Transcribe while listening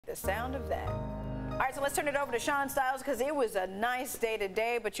the sound of that. All right, so let's turn it over to Sean Stiles because it was a nice day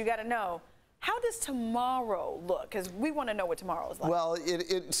today, but you got to know, how does tomorrow look? Because we want to know what tomorrow is like. Well,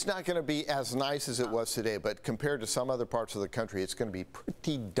 it's not going to be as nice as it was today, but compared to some other parts of the country, it's going to be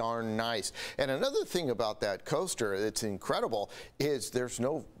pretty darn nice. And another thing about that coaster that's incredible is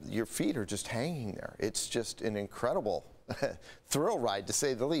your feet are just hanging there. It's just an incredible thrill ride, to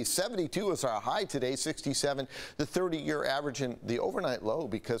say the least. 72 is our high today, 67 the 30-year average, and the overnight low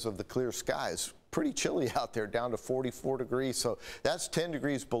because of the clear skies. Pretty chilly out there, down to 44 degrees, so that's 10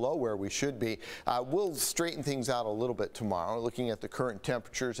 degrees below where we should be. We'll straighten things out a little bit tomorrow. Looking at the current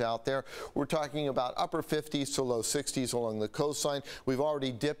temperatures out there, we're talking about upper 50s to low 60s along the coastline. We've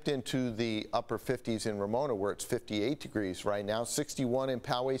already dipped into the upper 50s in Ramona, where it's 58 degrees right now, 61 in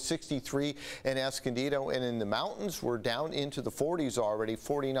Poway, 63 in Escondido, and in the mountains, we're down into the 40s already,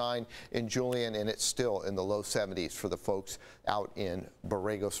 49 in Julian, and it's still in the low 70s for the folks out in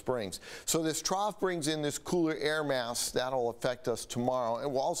Borrego Springs. So this trough brings in this cooler air mass that'll affect us tomorrow,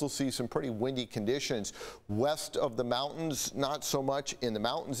 and we'll also see some pretty windy conditions west of the mountains. Not so much in the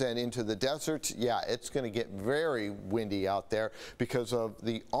mountains and into the deserts. Yeah, it's going to get very windy out there because of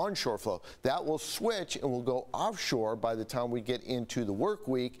the onshore flow. That will switch and will go offshore by the time we get into the work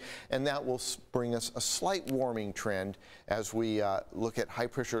week, and that will bring us a slight warming trend as we look at high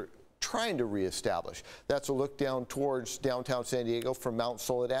pressure trying to reestablish. That's a look down towards downtown San Diego from Mount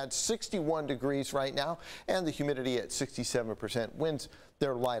Soledad. 61 degrees right now, and the humidity at 67%. Winds,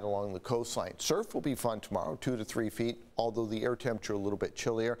 they're light along the coastline. Surf will be fun tomorrow, 2 to 3 feet, although the air temperature a little bit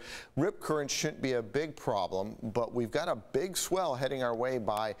chillier. Rip currents shouldn't be a big problem, but we've got a big swell heading our way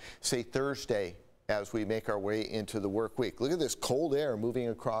by, say, Thursday, as we make our way into the work week. Look at this cold air moving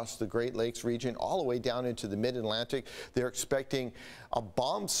across the Great Lakes region all the way down into the mid-Atlantic. They're expecting a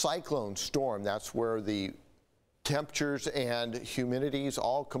bomb cyclone storm. That's where the temperatures and humidities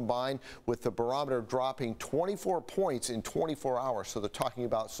all combine, with the barometer dropping 24 points in 24 hours. So they're talking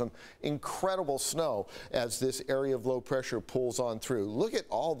about some incredible snow as this area of low pressure pulls on through. Look at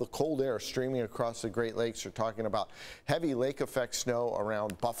all the cold air streaming across the Great Lakes. They're talking about heavy lake effect snow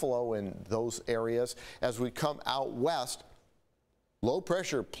around Buffalo and those areas. As we come out west, low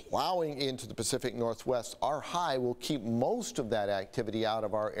pressure plowing into the Pacific Northwest. Our high will keep most of that activity out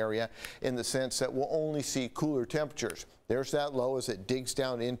of our area in the sense that we'll only see cooler temperatures. There's that low as it digs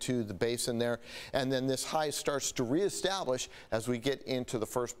down into the basin there, and then this high starts to reestablish as we get into the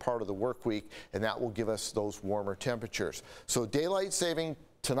first part of the work week, and that will give us those warmer temperatures. So daylight saving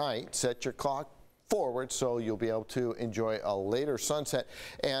tonight, set your clock forward so you'll be able to enjoy a later sunset,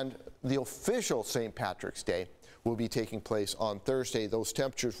 and the official St. Patrick's Day will be taking place on Thursday. Those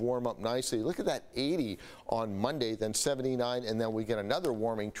temperatures warm up nicely. Look at that 80 on Monday, then 79, and then we get another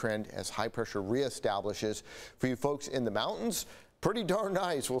warming trend as high pressure reestablishes. For you folks in the mountains, pretty darn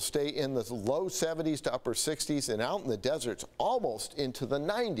nice. We'll stay in the low 70s to upper 60s, and out in the deserts almost into the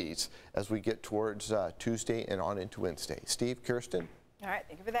 90s as we get towards Tuesday and on into Wednesday. Steve, Kirsten? All right,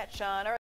 thank you for that, Sean.